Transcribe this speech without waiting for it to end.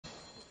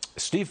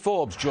Steve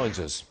Forbes joins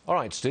us. All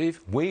right,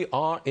 Steve, we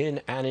are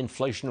in an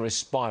inflationary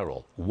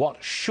spiral.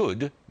 What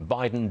should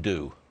Biden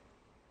do?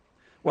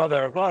 Well,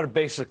 there are a lot of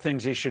basic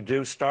things he should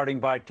do, starting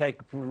by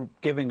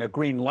giving a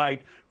green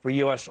light for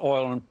U.S.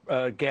 oil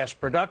and gas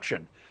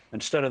production.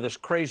 Instead of this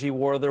crazy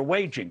war they're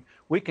waging,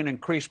 we can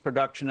increase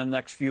production in the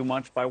next few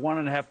months by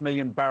 1.5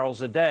 million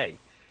barrels a day,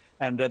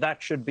 and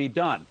that should be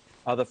done.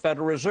 The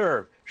Federal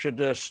Reserve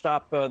should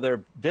stop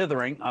their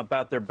dithering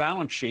about their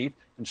balance sheet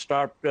and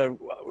start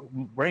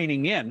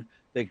reining in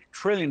the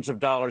trillions of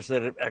dollars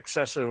that it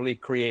excessively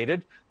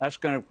created. That's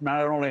going to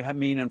not only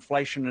mean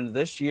inflation in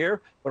this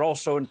year, but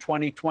also in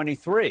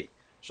 2023.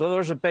 So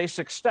those are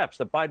basic steps.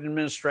 The Biden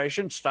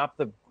administration stop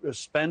the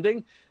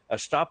spending,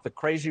 stop the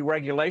crazy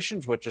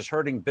regulations, which is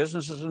hurting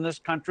businesses in this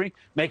country,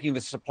 making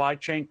the supply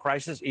chain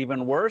crisis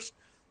even worse.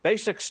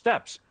 Basic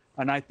steps.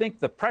 And I think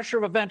the pressure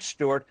of events,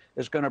 Stuart,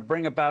 is going to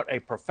bring about a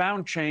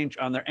profound change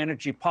on their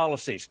energy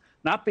policies,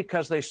 not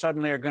because they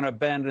suddenly are going to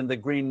abandon the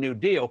Green New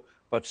Deal,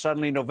 but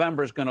suddenly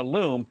November is going to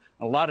loom.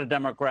 A lot of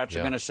Democrats are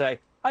going to say,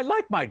 I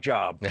like my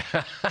job.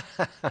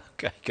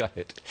 Okay, got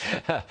it.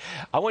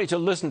 I want you to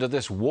listen to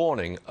this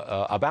warning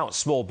about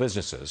small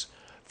businesses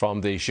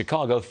from the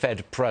Chicago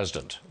Fed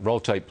president. Roll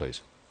tape,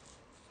 please.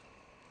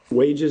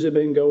 Wages have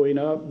been going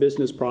up.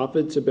 Business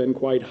profits have been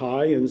quite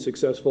high in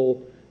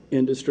successful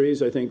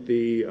industries. I think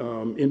the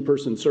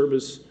in-person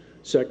service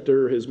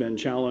sector has been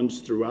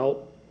challenged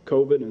throughout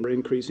COVID, and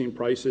increasing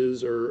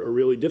prices are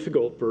really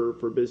difficult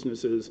for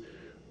businesses,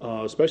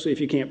 especially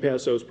if you can't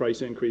pass those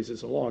price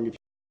increases along.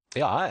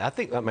 Yeah, I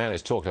think that man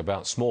is talking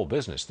about small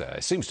business there.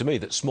 It seems to me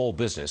that small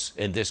business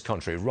in this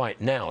country right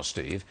now,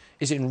 Steve,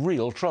 is in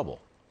real trouble.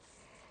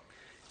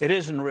 It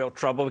is in real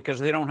trouble because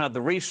they don't have the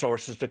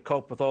resources to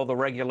cope with all the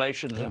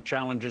regulations and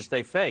challenges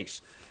they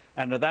face.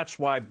 And that's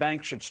why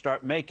banks should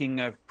start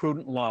making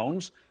prudent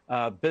loans.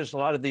 A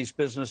lot of these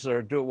businesses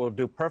will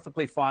do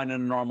perfectly fine in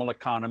a normal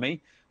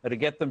economy to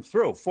get them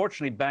through.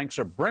 Fortunately, banks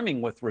are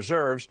brimming with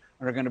reserves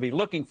and are going to be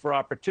looking for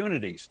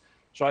opportunities.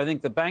 So I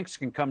think the banks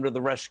can come to the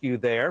rescue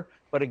there.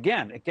 But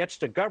again, it gets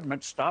to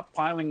government stop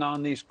piling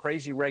on these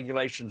crazy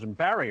regulations and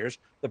barriers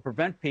that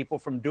prevent people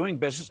from doing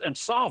business and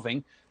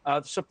solving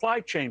supply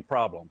chain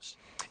problems.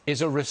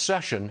 Is a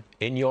recession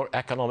in your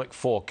economic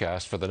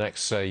forecast for the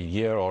next, say,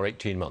 year or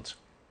 18 months?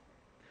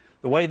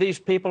 The way these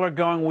people are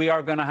going, we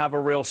are going to have a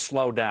real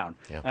slowdown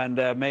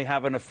and may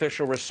have an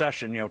official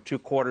recession, 2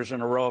 quarters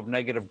in a row of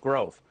negative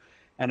growth.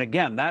 And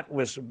again, that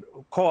was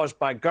caused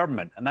by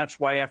government. And that's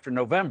why after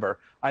November,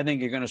 I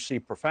think you're going to see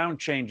profound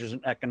changes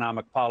in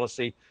economic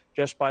policy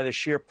just by the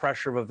sheer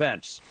pressure of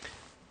events.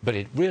 But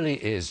it really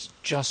is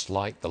just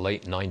like the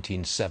late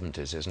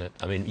 1970s, isn't it?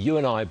 I mean, you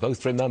and I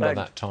both remember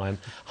that time.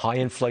 High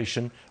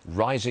inflation,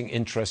 rising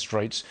interest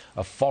rates,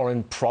 a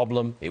foreign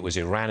problem. It was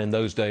Iran in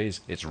those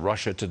days. It's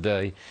Russia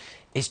today.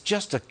 It's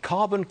just a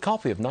carbon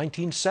copy of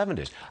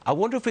 1970s. I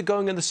wonder if we're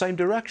going in the same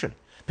direction,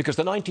 because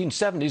the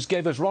 1970s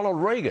gave us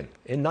Ronald Reagan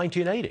in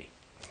 1980.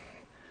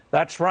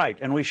 That's right.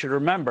 And we should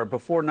remember,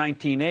 before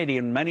 1980,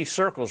 in many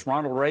circles,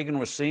 Ronald Reagan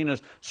was seen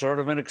as sort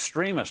of an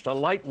extremist, a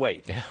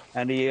lightweight.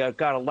 And he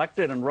got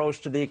elected and rose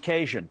to the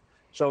occasion.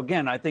 So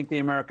again, I think the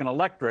American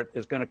electorate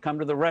is going to come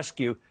to the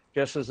rescue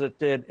just as it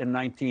did in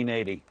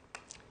 1980.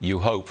 You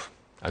hope,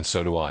 and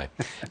so do I.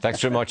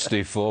 Thanks very much,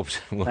 Steve Forbes.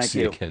 We'll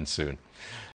see you again soon.